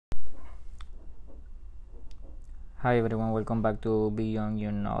Hi everyone, welcome back to Beyond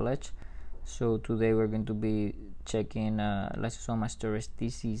Your Knowledge. So today we're going to be checking lysosomal storage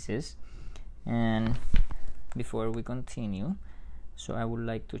diseases, and before we continue, so I would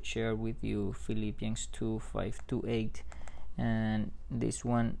like to share with you Philippians 2:5-8, and this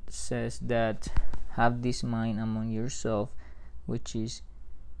one says that have this mind among yourself, which is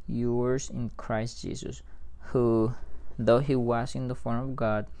yours in Christ Jesus, who, though he was in the form of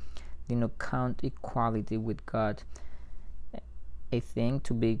God, did not count equality with God a thing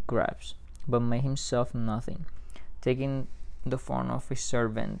to be grasped, but made himself nothing, taking the form of a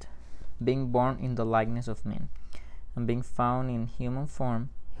servant, being born in the likeness of men, and being found in human form,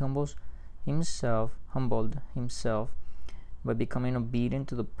 he humbled himself by becoming obedient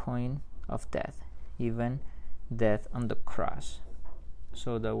to the point of death, even death on the cross.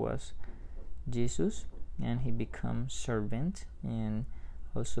 So that was Jesus, and he became servant and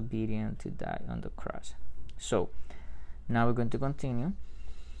also obedient to die on the cross. So now we're going to continue.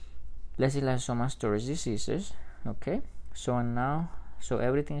 Let's see lysosomal storage diseases. Okay, so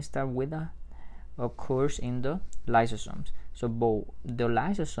everything starts with occurs in the lysosomes. So the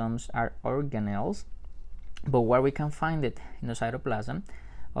lysosomes are organelles, but where we can find it in the cytoplasm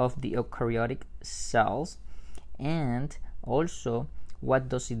of the eukaryotic cells, and also what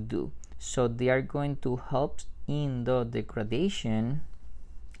does it do? So they are going to help in the degradation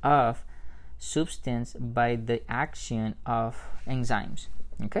of substance by the action of enzymes,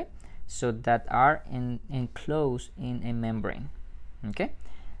 okay, so that are enclosed in a membrane. Okay,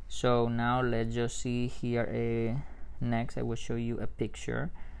 so now let's just see here. Next I will show you a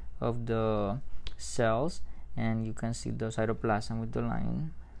picture of the cells, and you can see the cytoplasm with the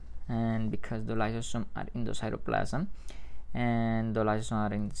line, and because the lysosomes are in the cytoplasm and the lysosomes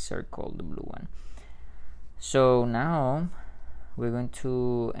are in the circle, the blue one. So now we're going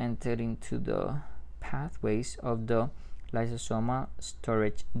to enter into the pathways of the lysosomal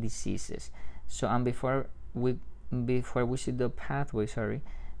storage diseases. So before we see the pathway,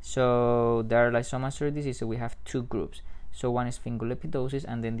 so there are lysosomal storage diseases. We have two groups. So one is sphingolipidosis,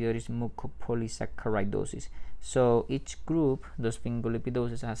 and then the other is mucopolysaccharidosis. So each group, the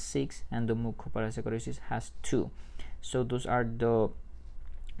sphingolipidosis has 6 and the mucopolysaccharidosis has 2. So those are the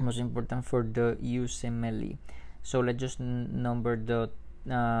most important for the USMLE. So let's just number the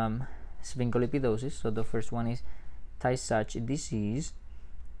sphingolipidosis. So the first one is Tay-Sachs disease,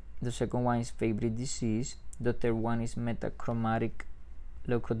 the second one is Fabry disease, the third one is metachromatic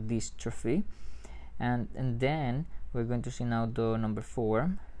leukodystrophy, and then we're going to see now the number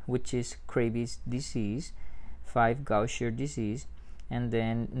 4, which is Graves' disease, 5 Gaucher disease, and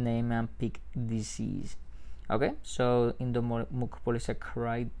then Niemann-Pick disease. Okay, so in the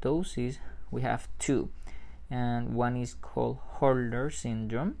mucopolysaccharidosis we have 2, and one is called Horler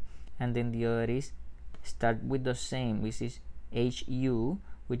syndrome, and then the other is start with the same, which is HU,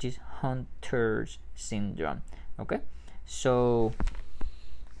 which is Hunter's syndrome. Okay, so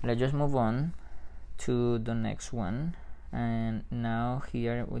let's just move on to the next one, and now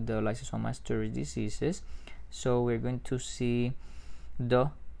here with the lysosomal storage diseases, so we're going to see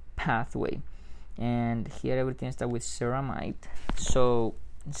the pathway, and here everything starts with ceramide. So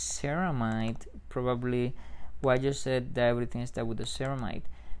ceramide, probably why I just said that everything starts with the ceramide.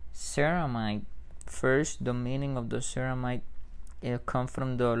 Ceramide, first, the meaning of the ceramide comes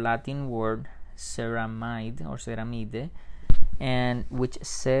from the Latin word ceramide or ceramide, and which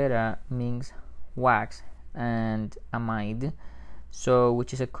cera means wax and amide, so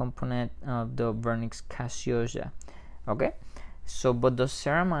which is a component of the vernix gaseosa. Okay, so but the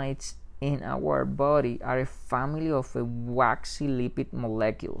ceramides in our body are a family of waxy lipid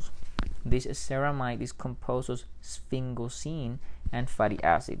molecules. This ceramide is composed of sphingosine and fatty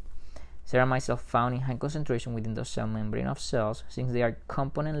acid. Ceramides are found in high concentration within the cell membrane of cells, since they are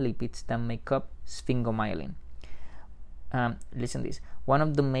component lipids that make up sphingomyelin. Listen to this. One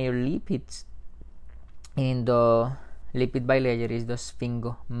of the major lipids in the lipid bilayer is the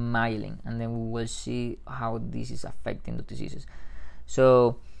sphingomyelin, and then we will see how this is affecting the diseases.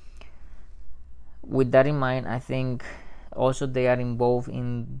 So with that in mind, I think also they are involved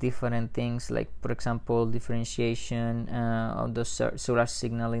in different things, like for example differentiation of the cellular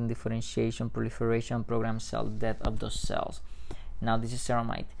signaling, differentiation, proliferation, program cell death of the cells. Now this is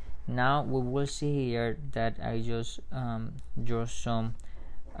ceramide. Now we will see here that I just draw some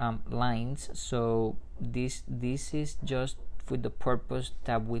lines. So this is just with the purpose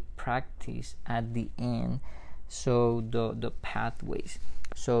that we practice at the end, so the pathways.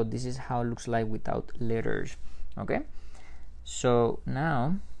 So this is how it looks like without letters. Okay, so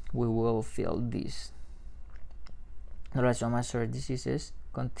now we will fill this. The lysosomal storage diseases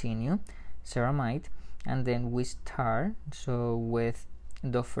continue. Ceramide, and then we start. So with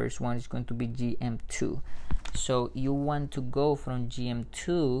the first one is going to be GM2. So you want to go from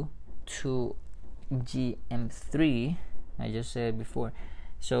GM2 to GM3. I just said before.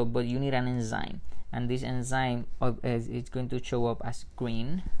 So but you need an enzyme, and this enzyme is going to show up as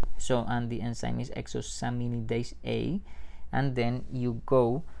green. So and the enzyme is exosaminidase A, and then you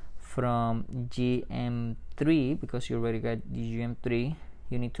go from GM3, because you already got the GM3,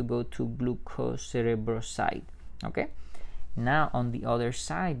 you need to go to glucocerebroside. Okay, now on the other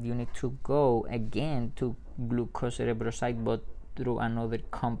side you need to go again to glucocerebroside, but through another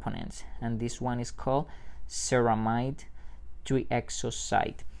component, and this one is called ceramide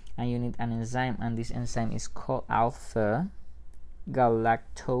triexoside, and you need an enzyme, and this enzyme is called alpha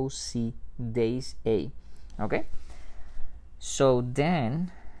galactosidase A. Okay, so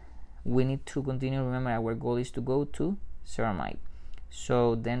then we need to continue. Remember, our goal is to go to ceramide.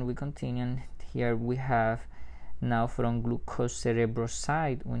 So then we continue, and here we have now from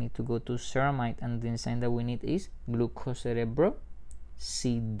glucocerebroside we need to go to ceramide, and the enzyme that we need is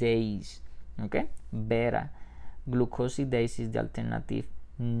glucocerebrosidase. Okay, beta glucosidase is the alternative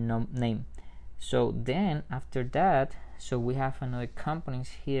name. So then after that, so we have another component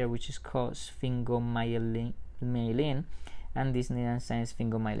here which is called sphingomyelin, and this enzyme is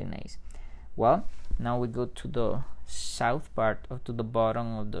sphingomyelinase. Well, now we go to the south part, or to the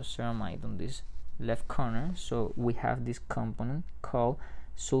bottom of the ceramide on this left corner. So we have this component called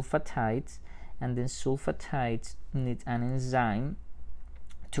sulfatides, and then sulfatides need an enzyme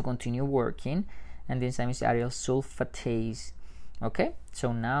to continue working, and the enzyme is aryl sulfatase. Okay,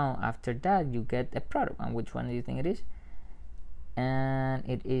 so now after that you get a product, and which one do you think it is? And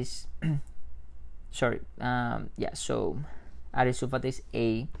it is so aryl sulfatase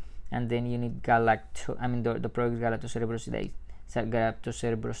A, and then you need the product is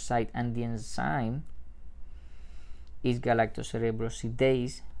galactocerebroside, and the enzyme is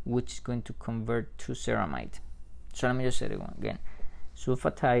galactocerebrosidase, which is going to convert to ceramide. So let me just say it again.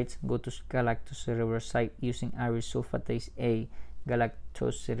 Sulfatides go to galactocerebroside using aryl sulfatase A.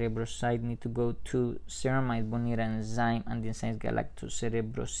 Galactocerebroside need to go to ceramide, but need an enzyme, and the enzyme is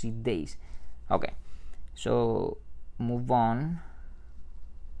galactocerebrosidase. Okay, so move on,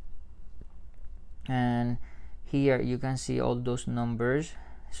 and here you can see all those numbers.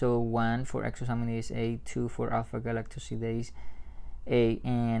 So 1 for exosaminidase A, 2 for alpha galactosidase A,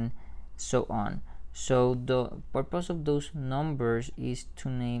 and so on. So the purpose of those numbers is to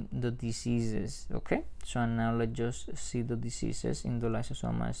name the diseases. Okay, so now let's just see the diseases in the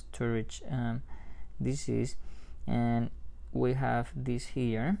lysosomal storage disease, and we have this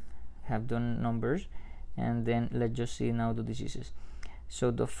here, have the numbers, and then let's just see now the diseases.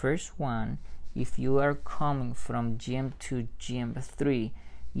 So the first one, if you are coming from GM to GM3,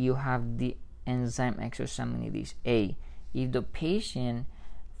 you have the enzyme exosaminidase A. If the patient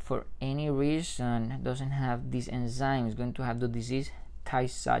for any reason doesn't have this enzyme, is going to have the disease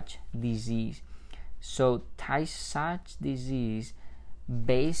Tay-Sachs disease. So Tay-Sachs disease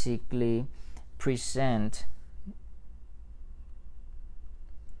basically present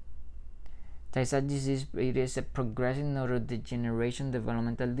Tay-Sachs disease. It is a progressive neurodegeneration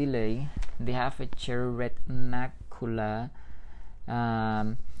developmental delay. They have a cherry red macula,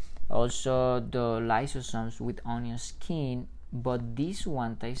 also the lysosomes with onion skin, but this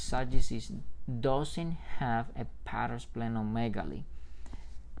one, Tay-Sachs disease, doesn't have a parasplenomegaly.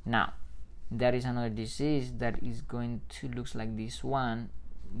 Now there is another disease that is going to look like this one,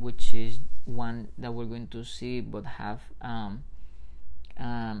 which is one that we're going to see but have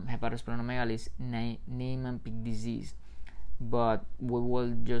hepatosplenomegaly, is Niemann-Pick disease, but we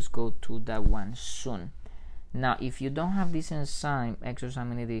will just go to that one soon. Now if you don't have this enzyme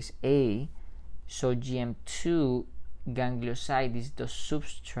exosaminidase A, so GM2 ganglioside is the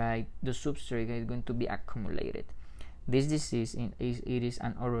substrate that is going to be accumulated. This disease is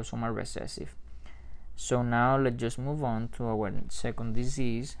an autosomal recessive. So now let's just move on to our second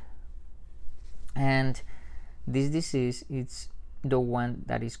disease, and this disease is the one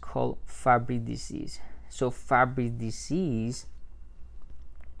that is called Fabry disease. So Fabry disease,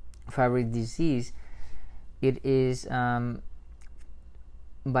 it is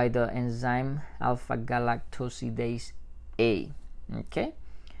by the enzyme alpha galactosidase A. Okay,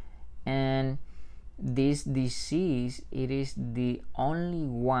 and this disease, it is the only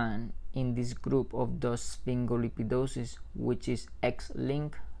one in this group of the sphingolipidosis which is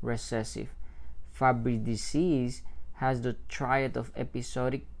X-linked recessive. Fabry disease has the triad of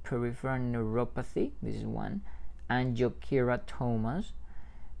episodic peripheral neuropathy, this is one, angiokeratomas,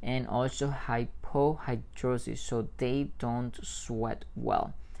 and also hypohidrosis, so they don't sweat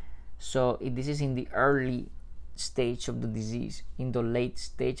well. So this is in the early stage of the disease. In the late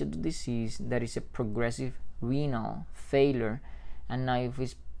stage of the disease, there is a progressive renal failure, and now if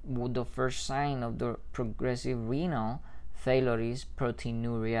it's the first sign of the progressive renal failure is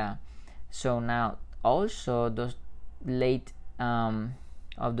proteinuria. So now also the late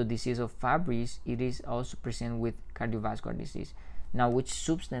of the disease of Fabry's, it is also present with cardiovascular disease. Now, which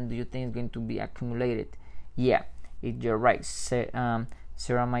substance do you think is going to be accumulated? Yeah, you're right,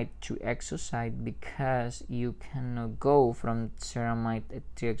 ceramide to exoside, because you cannot go from ceramide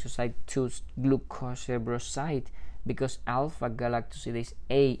to exoside to glucocerebroside because alpha galactosidase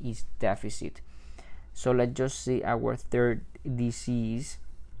A is deficit. So let's just see our third disease.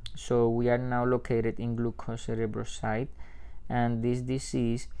 So we are now located in glucocerebroside, and this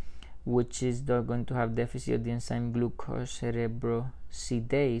disease, which is going to have deficit of the enzyme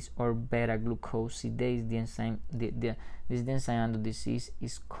glucocerebrosidase or beta glucosidase. The enzyme, this enzyme and the disease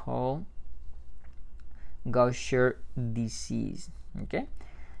is called Gaucher disease. Okay,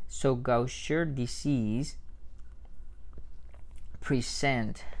 so Gaucher disease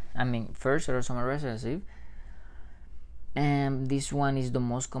present, first autosomal recessive, and this one is the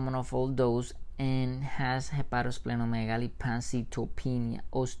most common of all those, and has hepatosplenomegaly, pancytopenia,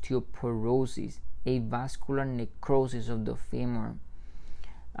 osteoporosis, avascular necrosis of the femur.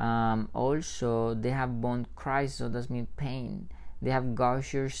 Also, they have bone crisis, so that means pain. They have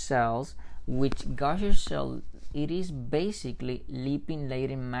Gaucher cells, which Gaucher cell, it is basically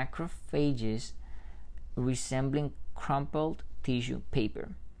lipid-laden macrophages resembling crumpled tissue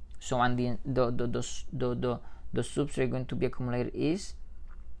paper. So, and the substrate going to be accumulated is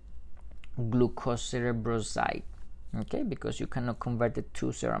glucocerebroside, okay, because you cannot convert it to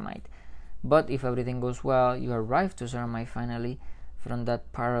ceramide. But if everything goes well, you arrive to ceramide finally from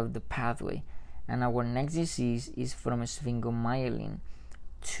that part of the pathway. And our next disease is from sphingomyelin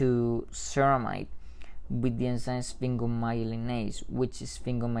to ceramide with the enzyme sphingomyelinase, which is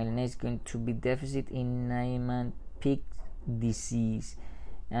sphingomyelinase is going to be deficit in Niemann-Pick disease.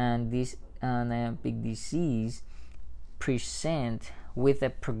 And this Niemann-Pick disease present with a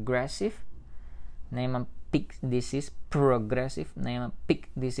progressive Niemann-Pick disease, Niemann-Pick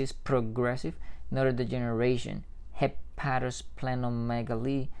disease, progressive neurodegeneration,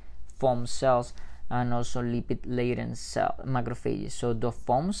 hepatosplenomegaly, foam cells, and also lipid-laden cell macrophages. So the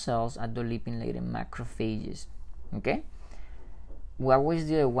foam cells are the lipid-laden macrophages. Okay, what was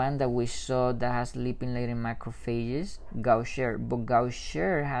the one that we saw that has lipid-laden macrophages? Gaucher. But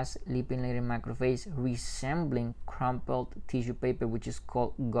Gaucher has lipid-laden macrophages resembling crumpled tissue paper, which is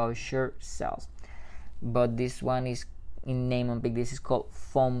called Gaucher cells. But this one is in Niemann-Pick disease called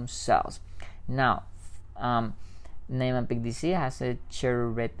foam cells. Now, Niemann-Pick disease has a cherry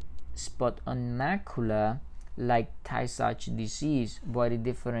red spot on macula like Tay-Sachs disease, but it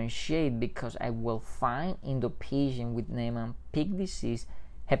differentiates because I will find in the patient with Niemann-Pick disease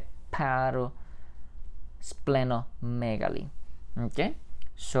hepatosplenomegaly. Okay,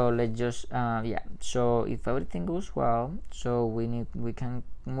 so let's just so if everything goes well, so we can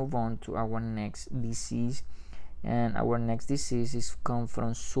move on to our next disease, and our next disease is come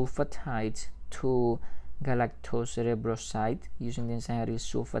from sulfatides to galactocerebroside using the enzyme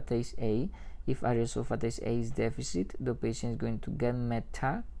sulfatase A. If sulfatase A is deficit, the patient is going to get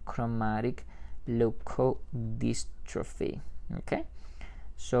metachromatic leukodystrophy. Okay,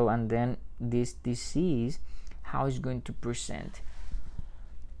 so and then this disease, how is going to present?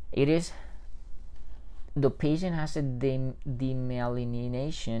 It is the patient has a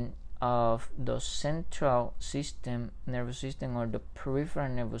demyelination of the central system, nervous system, or the peripheral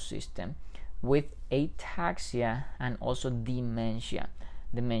nervous system, with ataxia and also dementia.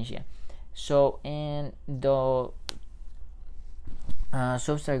 So, and the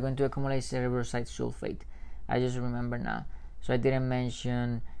substrate are going to accumulate cerebroside sulfate. I just remember now. So I didn't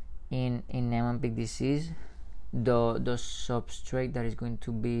mention in Niemann-Pick disease the substrate that is going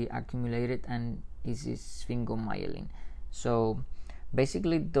to be accumulated, and is sphingomyelin. So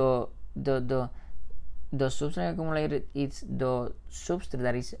basically the substrate accumulated is the substrate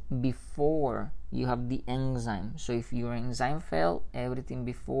that is before you have the enzyme. So if your enzyme failed, everything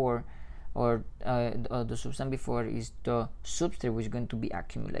before or the substance before is the substrate which is going to be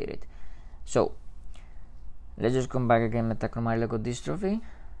accumulated. So let's just come back again. Metachromatic leukodystrophy,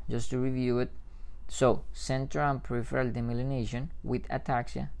 just to review it. So central and peripheral demyelination with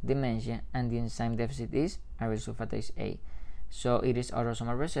ataxia, dementia, and the enzyme deficit is sulfatase A. So it is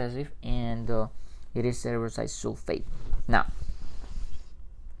autosomal recessive, and it is cerebroside sulfate. Now,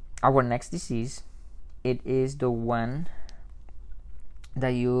 our next disease, it is the one that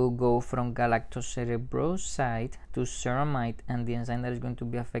you go from galactocerebroside to ceramide, and the enzyme that is going to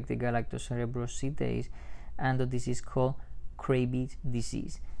be affected galactocerebrosidase, and the disease called Krabbe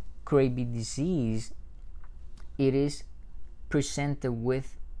disease. Krabbe disease, it is presented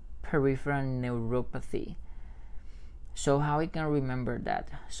with peripheral neuropathy. So how we can remember that?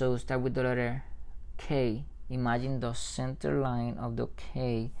 So start with the letter K. Imagine the center line of the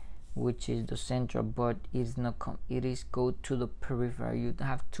K, which is the central, but it's not it is go to the peripheral. You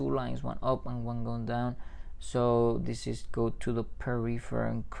have two lines, one up and one going down. So this is go to the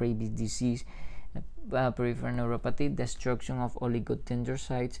peripheral. Krabbe disease, peripheral neuropathy, destruction of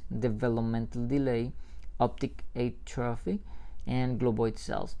oligodendrocytes, developmental delay, optic atrophy, and globoid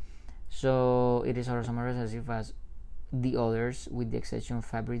cells. So it is autosomal recessive as the others, with the exception of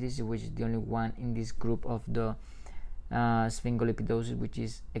Fabry disease, which is the only one in this group of the sphingolipidosis, which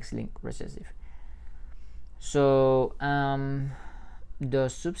is X-linked recessive. So the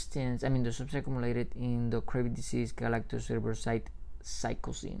substance accumulated in the Krabbe disease, galactocerebroside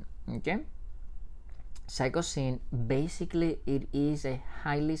cycosine. Okay, cycosine, basically it is a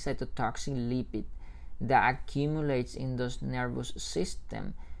highly cytotoxic lipid that accumulates in the nervous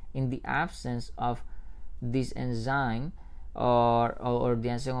system in the absence of this enzyme or the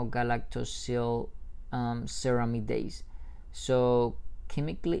enzyme of galactosyl ceramidase. So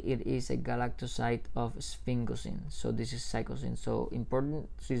chemically it is a galactoside of sphingosine. So this is cycosine. So important,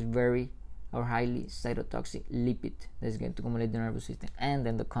 so it's very or highly cytotoxic lipid that is going to accumulate the nervous system. And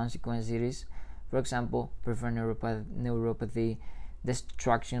then the consequence is, for example, peripheral neuropathy,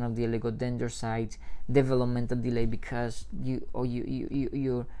 destruction of the oligodendrocytes, developmental delay because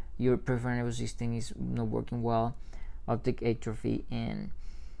your peripheral nervous system is not working well, optic atrophy, and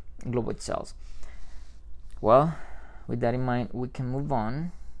globoid cells. Well, with that in mind, we can move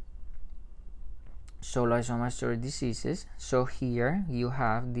on. So lysosomal storage diseases. So here you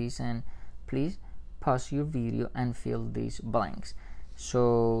have this, and please pause your video and fill these blanks.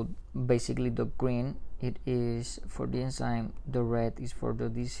 So basically the green, it is for the enzyme, the red is for the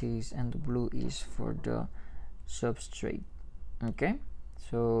disease, and the blue is for the substrate. Okay,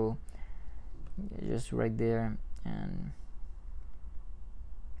 so just right there, and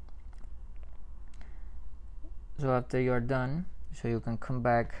so after you are done, so you can come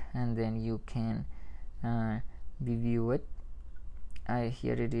back and then you can review it.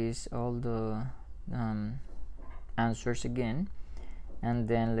 Here it is, all the answers again, and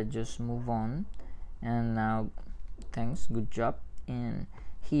then let's just move on. And now, thanks, good job. And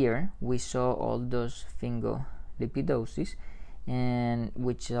here we saw all those sphingolipidosis, and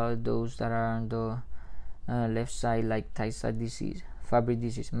which are those that are on the left side, like Tay Sachs disease, Fabry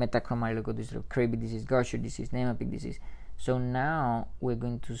disease, metachromatic leukodystrophy, Krabbe disease, Gaucher disease, Niemann-Pick disease. So now we're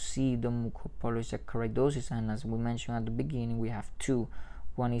going to see the mucopolysaccharidosis, and as we mentioned at the beginning, we have two.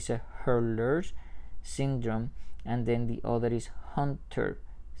 One is a Hurler's syndrome, and then the other is Hunter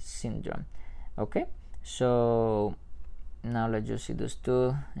syndrome. Okay, so now let's just see those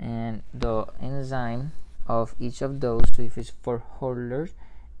two and the enzyme of each of those. So if it's for Hurler's,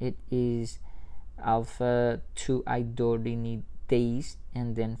 it is alpha 2 hydrogenase,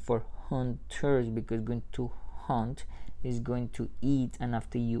 and then for Hunters, because going to hunt is going to eat, and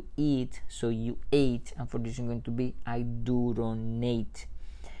after you eat, so you ate, and for this is going to be iduronate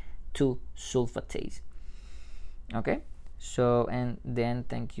 2 sulfatase. Okay, so and then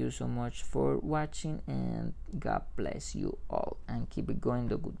thank you so much for watching, and God bless you all, and keep it going,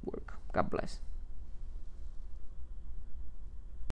 the good work. God bless.